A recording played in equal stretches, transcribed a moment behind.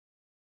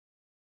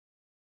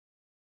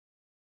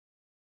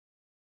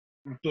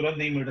तुरंत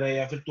नहीं मिल रहा है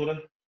या फिर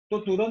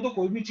तुरंत तो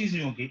कोई भी चीज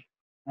नहीं होगी।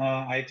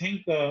 I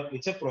think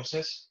it's a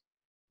process.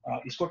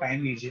 इसको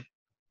टाइम दीजिए,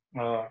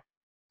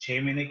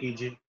 6 महीने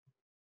कीजिए,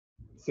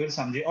 फिर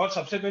समझिए, और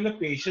सबसे पहले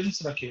पेशेंस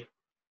रखिए।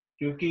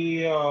 क्योंकि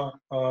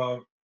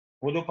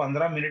वो जो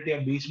 15 मिनट या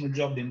 20 मिनट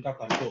जो आप दिन का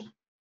करते हो,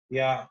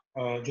 या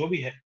जो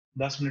भी है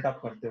 10 मिनट आप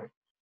करते हो,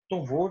 तो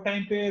वो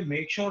टाइम पे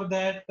मेक श्योर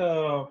दैट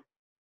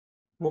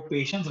वो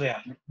पेशेंस रहे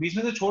आप में, बीच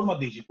में से छोड़ मत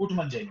दीजिए, उठ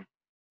मत जाइए।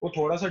 वो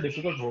थोड़ा सा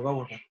डिफिकल्ट होगा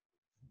वो time,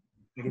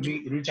 ji.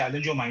 It will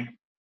challenge your mind,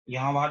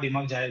 यहाँ वहाँ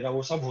दिमाग जाएगा,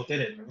 वो सब होते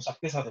रहेगा, वो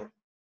सबके साथ होता है,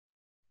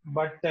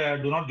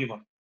 but do not give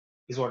up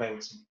is what I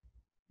would say.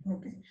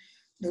 Okay,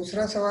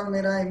 दूसरा सवाल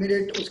मेरा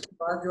इमीडिएट उसके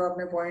बाद जो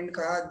आपने पॉइंट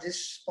कहा,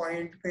 जिस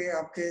पॉइंट पे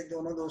आपके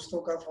दोनों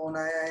दोस्तों का फोन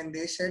आया and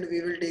they said we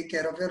will take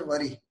care of your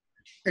worry,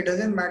 it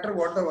doesn't matter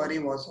what the worry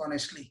was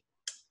honestly,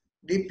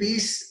 the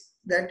piece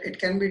that it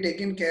can be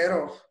taken care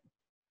of,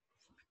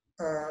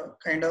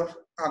 kind of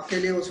आपके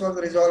लिए उस वक्त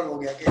रिजॉल्व हो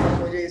गया कि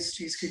मुझे इस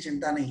चीज की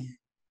चिंता नहीं है,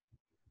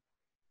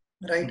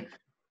 राइट?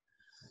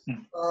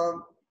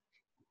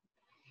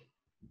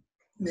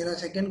 मेरा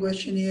सेकंड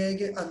क्वेश्चन ये है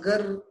कि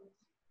अगर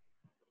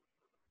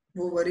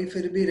वो वरी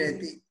फिर भी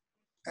रहती,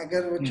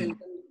 अगर वो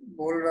चिंतन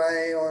बोल रहा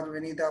है और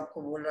विनीत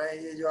आपको बोल रहा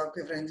है, ये जो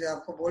आपके फ्रेंड्स है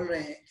आपको बोल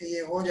रहे हैं कि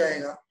ये हो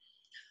जाएगा,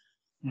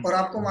 और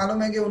आपको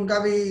मालूम है कि उनका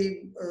भी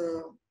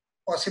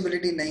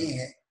पॉसिबिलिटी नहीं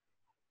है,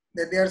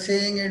 that they are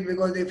saying it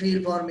because they feel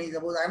for me,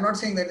 suppose I'm not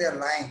saying that they are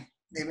lying,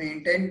 they may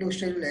intend to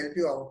still help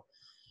you out,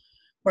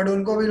 but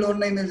उनको भी लोन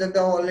नहीं मिल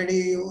सकता, वो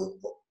ऑलरेडी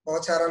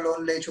बहुत सारा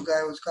लोन ले चुका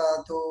है उसका,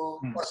 तो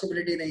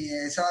पॉसिबिलिटी नहीं है,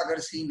 ऐसा अगर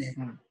सीन है।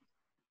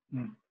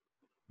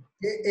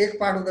 ये एक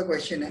पार्ट ऑफ द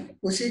क्वेश्चन है।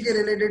 उसी के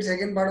related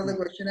second part of the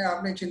question है,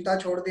 आपने चिंता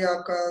छोड़ दिया,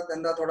 आपका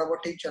धंधा थोड़ा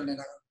बहुत ठीक चलने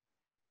लगा,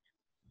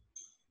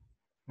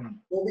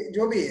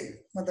 जो भी है,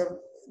 मतलब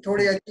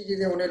थोड़ी अच्छी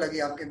चीजें होने लगी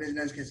आपके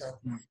बिजनेस के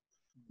साथ,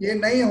 ये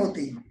नहीं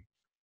होती,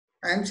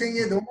 आई एम सेइंग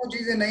ये दोनों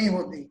चीजें नहीं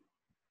होती,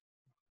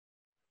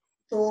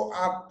 तो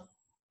आप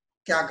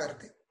क्या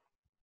करते?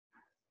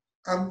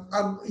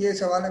 अब ये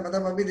सवाल है,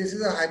 मतलब अभी this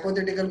is a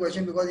hypothetical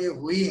question because ये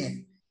हुई है,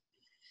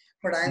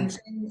 बट आई एम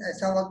सेइंग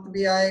ऐसा वक्त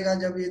भी आएगा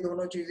जब ये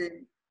दोनों चीजें,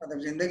 मतलब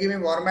जिंदगी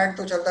में फॉर्मेट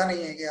तो चलता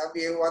नहीं है कि अब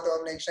ये हुआ तो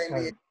अब नेक्स्ट टाइम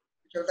भी ये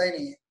चलता ही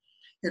नहीं है।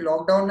 ये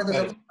लॉकडाउन ने तो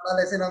सबसे बड़ा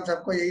लेसन हम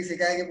सबको यही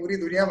सिखाया कि पूरी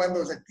दुनिया बंद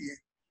हो सकती है।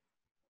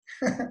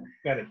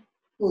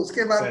 तो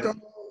उसके बाद तो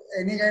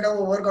any kind of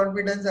over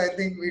confidence, I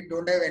think we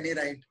don't have any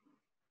right.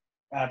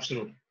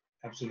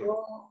 तो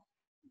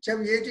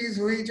जब ये चीज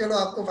हुई, चलो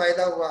आपको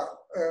फायदा हुआ,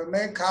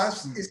 मैं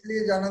खास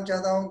इसलिए जानना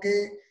चाहता हूँ कि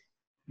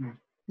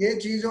ये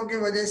चीजों की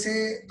वजह से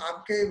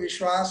आपके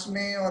विश्वास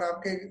में और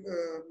आपके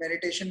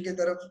मेडिटेशन की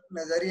तरफ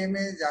नजरिए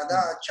में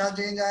ज्यादा अच्छा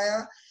चेंज आया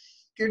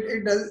कि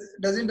it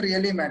doesn't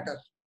really matter,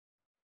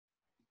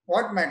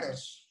 what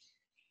matters?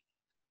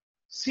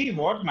 See,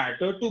 what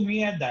mattered to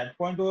me at that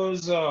point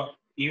was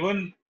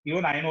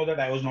even I know that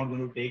I was not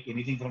going to take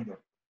anything from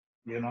them,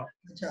 you know.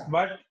 अच्छा।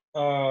 But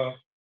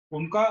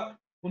उनका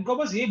उनका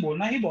बस ये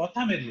बोलना ही बहुत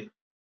था मेरे लिए,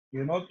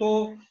 you know. तो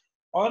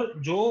और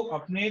जो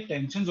अपने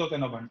टेंशन्स होते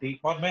हैं ना बंटी,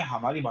 और मैं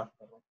हमारी बात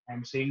कर रहा हूँ, I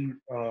am saying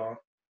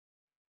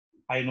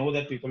I know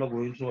that people are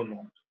going through a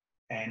lot,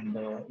 and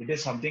it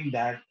is something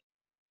that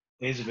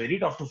is very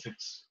tough to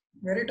fix.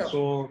 Very tough.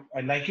 So,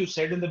 like you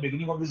said in the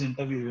beginning of this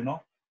interview, you know,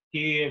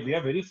 we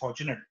are very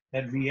fortunate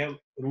that we have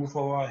roof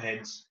over our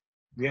heads,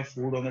 we have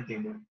food on the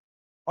table.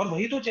 और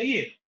वही तो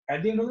चाहिए,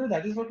 at the end of the day,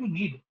 that is what you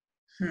need,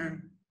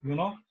 you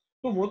know.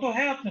 तो वो तो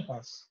है अपने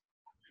पास,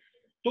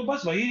 तो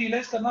बस वही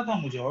रियलाइज करना था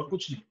मुझे, और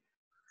कुछ नहीं,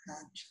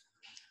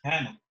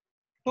 है ना।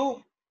 तो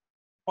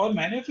और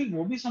मैंने फिर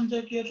वो भी समझा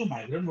कि जो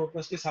माइग्रेंट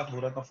वर्कर्स के साथ हो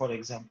रहा था, फॉर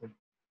एग्जाम्पल,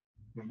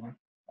 यू नो,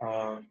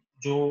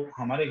 जो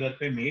हमारे घर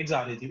पे मेड्स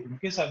आ रही थी,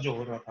 उनके साथ जो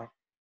हो रहा था,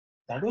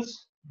 that was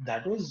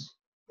that was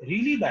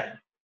really bad,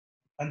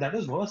 and that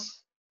was verse.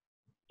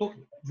 तो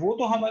वो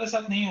तो हमारे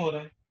साथ नहीं हो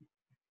रहा है,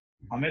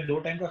 हमें 2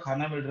 टाइम का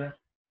खाना मिल रहा है,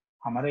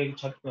 हमारे एक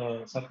छत,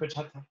 सर पे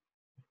छत है,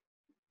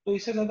 तो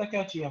इससे ज्यादा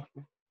क्या चाहिए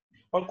आपको?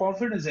 और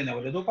कॉन्फिडेंस देने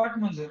वाले 2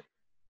 पार्टनर्स है,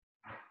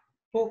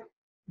 तो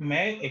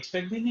मैं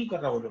एक्सपेक्ट भी नहीं कर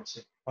रहा वो लोग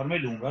से, और मैं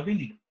लूंगा भी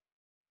नहीं।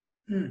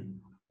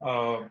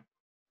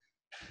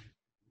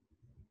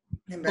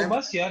 तो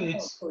बस यार,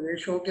 तो ये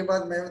शो के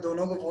बाद मैं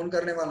दोनों को फोन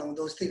करने वाला हूँ,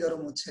 दोस्ती करो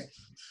मुझसे।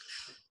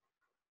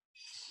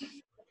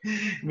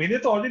 मेरे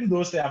तो ऑलरेडी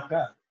दोस्त है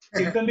आपका,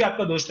 चिंतन भी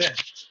आपका दोस्त है।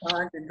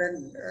 हाँ चिंतन,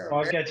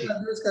 और मैं क्या तो चाहिए?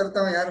 अब्यूज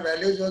करता हूँ यार,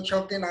 वैल्यूज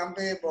वर्कशॉप के नाम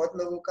पे बहुत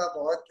लोगों का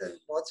बहुत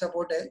बहुत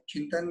सपोर्ट है,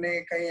 चिंतन ने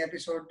कई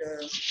एपिसोड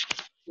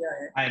किया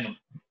है। आई नो,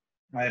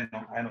 आई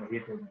नो, ये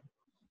तो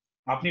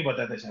आप नहीं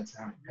बताते शायद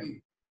से। हाँ,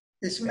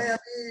 इसमें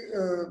अभी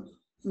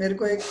मेरे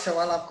को एक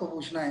सवाल आपको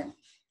पूछना है।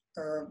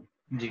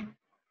 जी।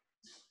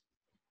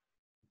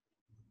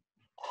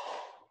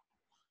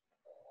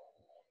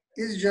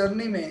 इस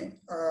जर्नी में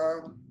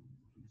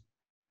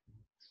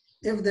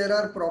if there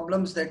are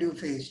problems that you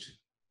faced,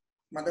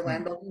 मतलब I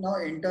am talking now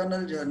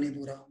internal journey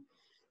पूरा,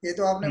 ये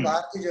तो आपने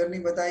बाहर की जर्नी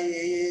बताई,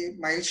 ये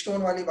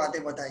माइलस्टोन वाली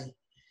बातें बताई,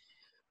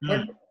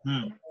 बट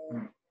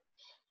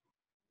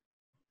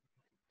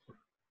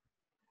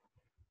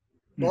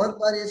बहुत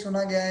बार ये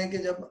सुना गया है कि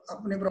जब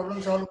अपने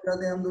प्रॉब्लम सॉल्व हो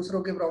जाते हैं हम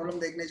दूसरों के प्रॉब्लम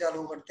देखने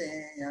चालू करते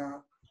हैं या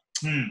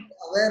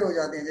अवेयर हो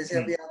जाते हैं। जैसे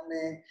अभी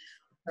आपने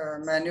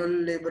मैनुअल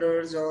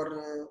लेबरर्स और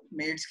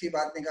मेड्स की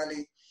बात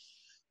निकाली,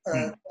 तो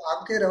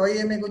आपके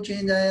रवैये में कुछ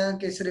चेंज आया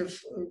कि सिर्फ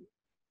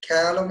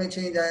ख्यालों में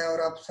चेंज आया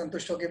और आप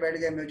संतुष्ट होकर बैठ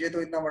गए मुझे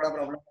तो इतना बड़ा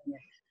प्रॉब्लम नहीं है?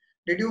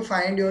 डिड यू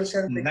फाइंड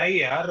योरसेल्फ नहीं बिकमिंग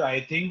यार,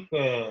 I think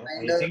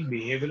kinder?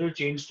 Behavioural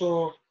change तो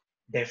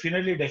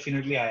डेफिनेटली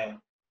डेफिनेटली आया.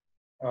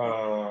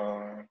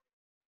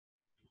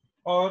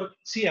 Or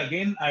see,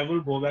 again, I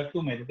will go back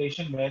to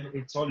meditation where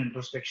it's all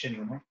introspection.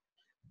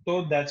 So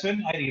that's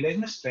when I realized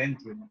my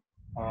strength.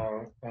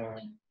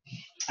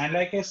 And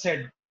like I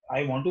said,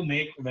 I want to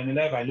make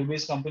Vanilla a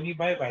value-based company.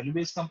 By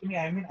value-based company,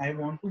 I mean I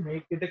want to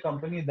make it a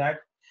company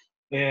that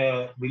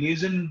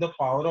believes in the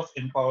power of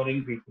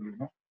empowering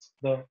people.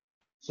 The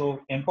so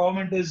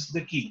empowerment is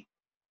the key.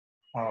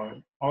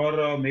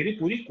 और मेरी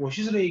पूरी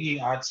कोशिश रहेगी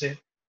आज से,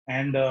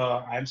 and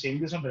I am saying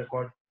this on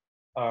record,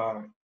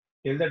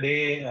 till the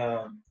day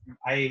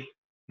I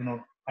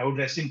would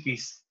rest in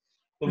peace.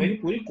 तो मेरी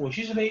पूरी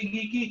कोशिश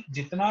रहेगी कि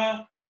जितना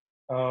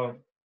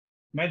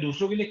मैं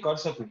दूसरों के लिए कर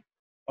सकूं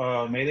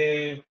मेरे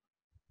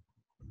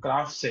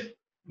क्राफ्ट से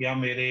या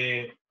मेरे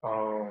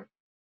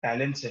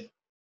टैलेंट से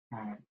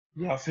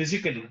या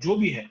फिजिकली जो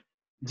भी है,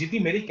 जितनी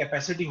मेरी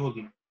कैपेसिटी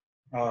होगी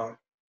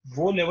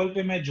वो लेवल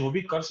पे मैं जो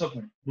भी कर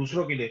सकूं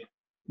दूसरों के लिए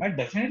मैं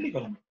डेफिनेटली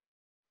करूंगा.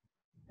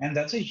 And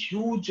that's a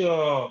huge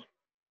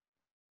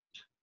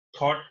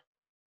thought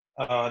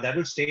that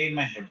will stay in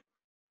my head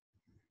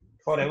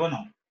forever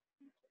now.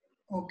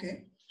 Okay,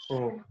 So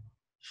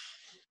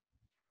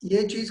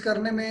ये चीज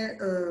करने में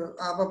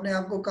आप अपने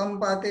आप को कम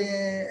पाते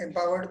हैं,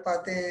 एम्पावर्ड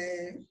पाते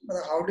हैं?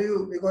 मतलब हाउ डू यू,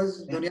 बिकॉज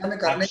दुनिया में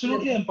करने के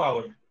absolutely लिए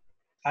empowered,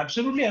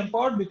 absolutely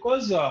empowered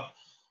because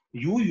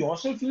you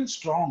yourself feel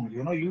strong.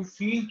 You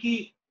feel कि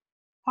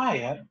हाँ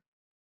यार,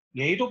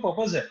 यही तो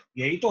पर्पस है,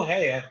 यही तो है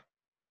यार.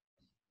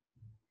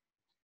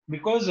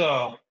 Because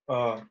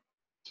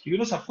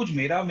सब कुछ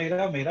मेरा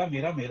मेरा मेरा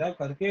मेरा मेरा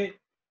करके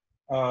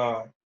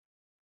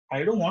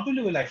I don't want to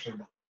live a life like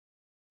that.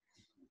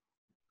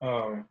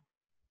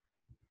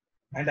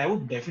 And I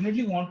would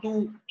definitely want to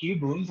keep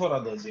doing for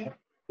others, yeah,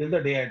 till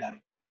the day I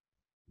die,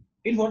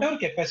 in whatever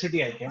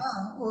capacity I can.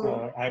 हाँ वो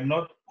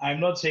I'm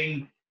not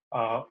saying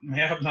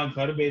मैं अपना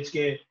घर बेच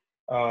के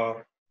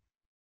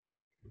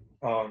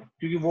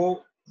क्योंकि वो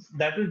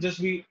that will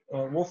just be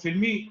वो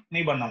फिल्मी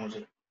नहीं बनना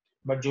मुझे,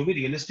 बट जो भी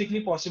रियलिस्टिकली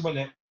पॉसिबल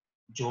है,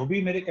 जो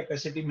भी मेरे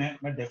कैपेसिटी में है,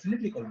 मैं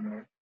डेफिनेटली करूंगा.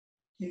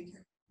 ठीक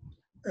है।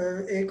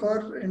 एक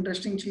और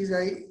इंटरेस्टिंग चीज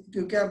आई,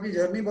 क्योंकि आपकी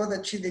जर्नी बहुत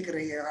अच्छी दिख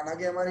रही है,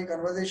 हालांकि हमारी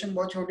कन्वर्सेशन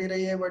बहुत छोटी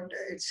रही है, but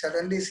it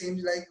suddenly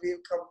seems like we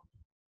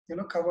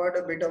covered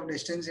a bit of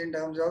distance in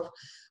terms of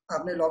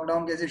आपने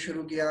लॉकडाउन कैसे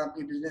शुरू किया,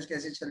 आपकी बिजनेस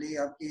कैसे चली,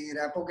 आपकी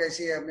रैपो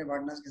कैसी है अपने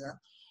पार्टनर्स के साथ।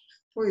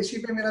 तो इसी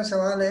पे मेरा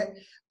सवाल है,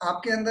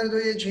 आपके अंदर जो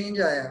ये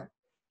चेंज आया,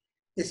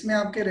 इसमें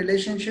आपके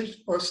रिलेशनशिप्स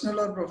पर्सनल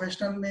और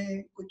प्रोफेशनल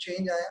में कुछ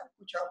चेंज आया?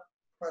 कुछ आप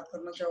बात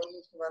करना चाहोगे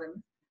इसके बारे में?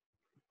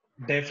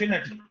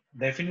 डेफिनेटली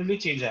डेफिनेटली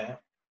चेंज आया.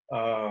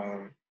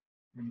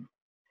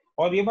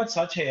 और ये बात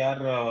सच है यार.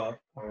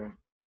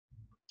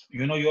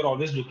 you're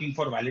always looking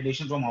for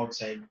validation from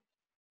outside.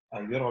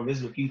 You're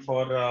always looking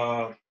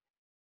for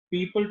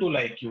people to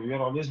like you.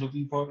 You're always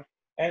looking for,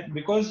 and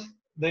because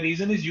the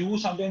reason is you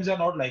sometimes are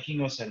not liking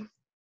yourself,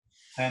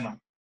 है ना?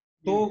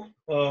 So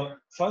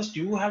first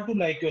you have to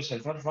like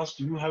yourself, or first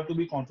you have to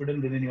be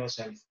confident within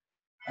yourself,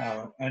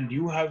 and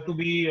you have to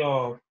be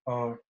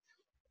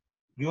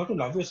you have to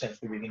love yourself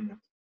to begin with,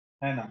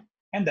 है ना?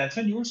 And that's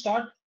when you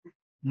start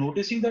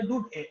noticing that,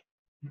 dude,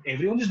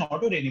 everyone is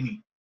not your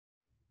enemy.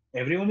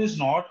 Everyone is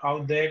not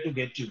out there to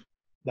get you.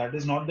 That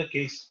is not the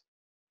case.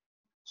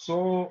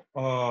 So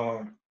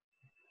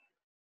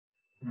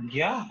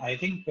yeah, I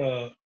think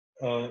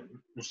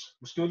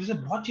उसकी वजह से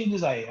बहुत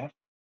changes आए यार,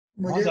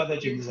 बहुत मुझे ज्यादा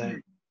changes आए.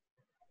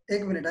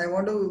 एक minute, I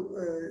want to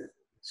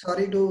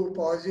sorry to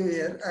pause you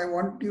here. I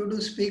want you to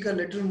speak a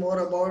little more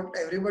about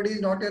everybody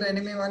is not your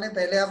enemy. माने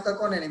पहले आपका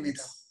कौन enemy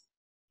था?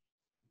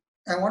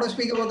 I want to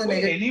speak about the कोई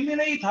negative. Enemy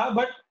नहीं था,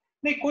 but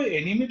नहीं, कोई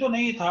एनिमी तो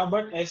नहीं था,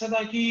 बट ऐसा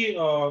था कि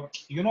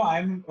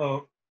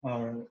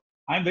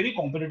I am very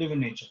competitive in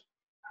nature.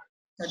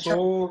 अच्छा, सो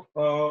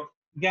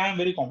yeah, I'm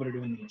very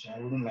competitive in nature. I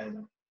wouldn't lie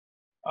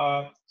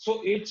that.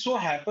 So it so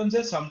happens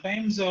that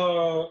sometimes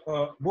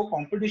वो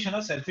competition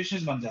ना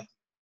selfishness बन जाती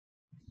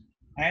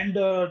है. And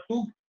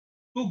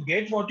to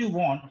get what you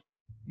want,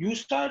 you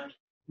start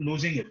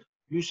losing it.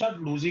 You start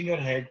losing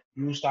your head.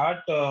 You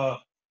start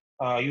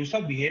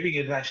behaving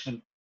irrational.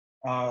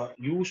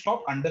 You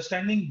stop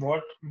understanding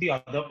what the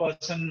other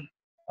person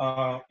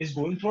is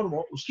going through,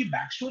 और उसकी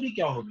back story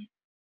क्या होगी.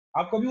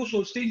 आप कभी वो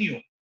सोचते ही नहीं हो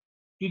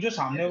कि जो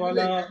सामने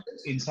वाला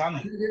इंसान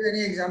है. Can you give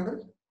any example?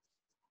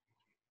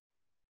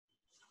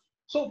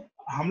 सो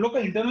हम लोग का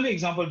इंटरनल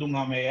एग्जांपल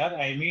दूंगा मैं यार.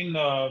 आई mean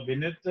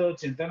Vineet,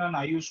 Chintan and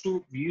I used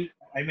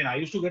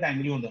to get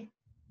angry on them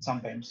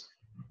sometimes,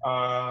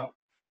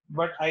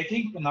 but I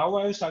think now I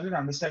have started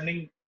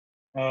understanding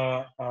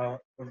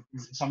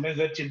sometimes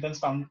where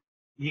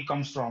he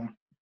comes from,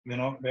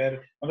 where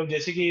मतलब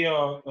जैसे कि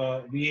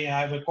we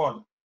have a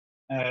call,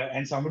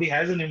 and somebody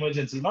has an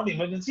emergency, not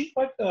emergency,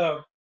 but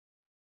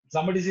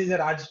somebody says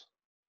यार आज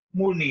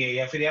mood नहीं है,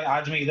 या फिर यार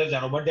आज मैं इधर जा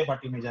रहा हूँ, बर्थडे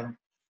पार्टी में जा रहा हूँ,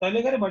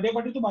 पहले करे बर्थडे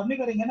पार्टी तो बाद में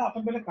करेंगे ना,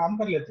 अपन पहले काम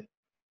कर लेते,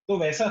 तो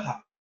वैसा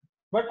था।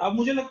 बट अब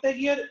मुझे लगता है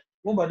कि यार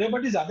वो बर्थडे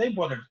पार्टी ज्यादा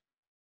इंपॉर्टेंट,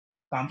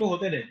 काम तो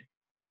होते रहे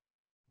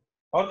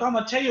और काम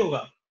अच्छा ही होगा,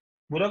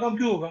 बुरा काम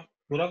क्यों होगा,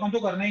 बुरा काम तो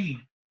करना ही नहीं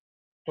है,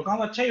 तो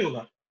काम अच्छा ही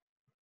होगा।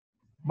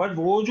 बट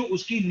वो जो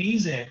उसकी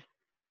नीज है,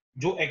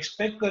 जो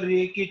एक्सपेक्ट कर रही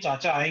है कि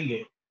चाचा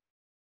आएंगे,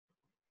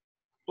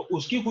 तो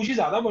उसकी खुशी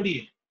ज्यादा बड़ी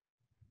है,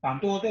 काम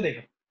तो होते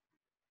रहेगा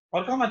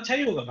और काम अच्छा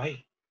ही होगा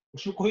भाई,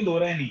 उसमें कोई दो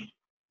राय नहीं है।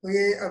 तो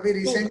ये अभी तो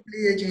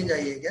रिसेंटली ये चेंज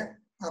आई है क्या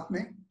आप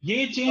में?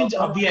 ये चेंज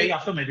अभी आई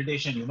आफ्टर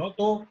मेडिटेशन,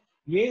 तो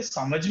ये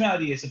समझ में आ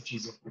रही है सब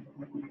चीजें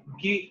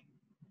कि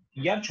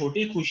यार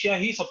छोटी खुशियां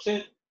ही सबसे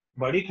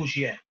बड़ी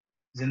खुशियां है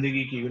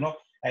जिंदगी की।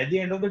 At the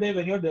end of the day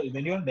when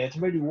you are death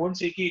bed, you won't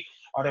say कि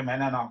अरे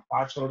मैंने ना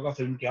 5 करोड़ का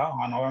फिल्म किया,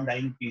 हाँ now I am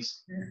dying peace.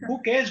 Who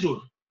cares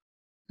dude,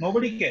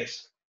 nobody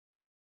cares.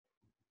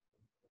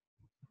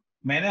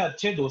 मैंने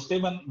अच्छे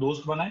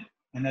दोस्त बनाए,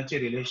 मैंने अच्छे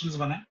रिलेशंस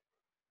बनाए,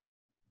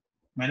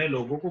 मैंने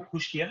लोगों को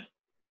खुश किया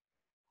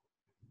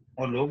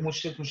और लोग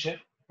मुझसे खुश है,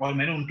 और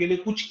मैंने उनके लिए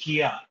कुछ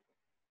किया,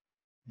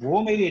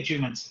 वो मेरी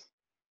अचीवमेंट्स।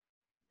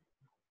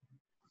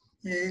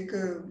 ये एक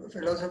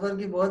फिलोसोफर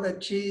की बहुत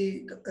अच्छी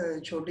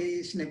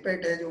छोटी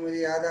स्निपेट है जो मुझे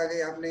याद आ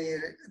गई। आपने ये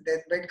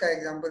डेथ बेड का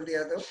एग्जांपल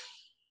दिया तो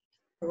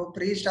वो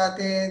प्रीस्ट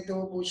आते हैं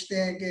तो पूछते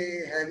हैं कि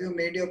have you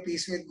made your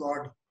peace with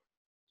God?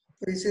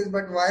 तो he says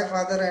but why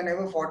father, I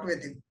never fought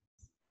with him.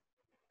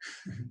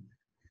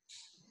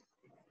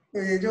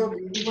 तो ये जो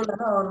ब्यूटीफुल है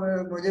ना,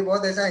 और मुझे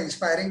बहुत ऐसा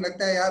इंस्पायरिंग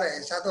लगता है यार,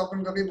 ऐसा तो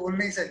अपन कभी बोल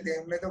नहीं सकते।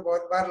 हमने तो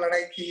बहुत बार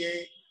लड़ाई की है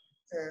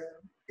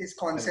इस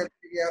कॉन्सेप्ट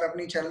की, यार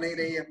अपनी चल नहीं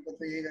रही, हमको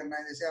तो ये करना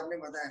है जैसे आपने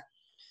बताया।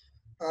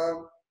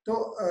 तो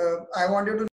आई वांट यू टू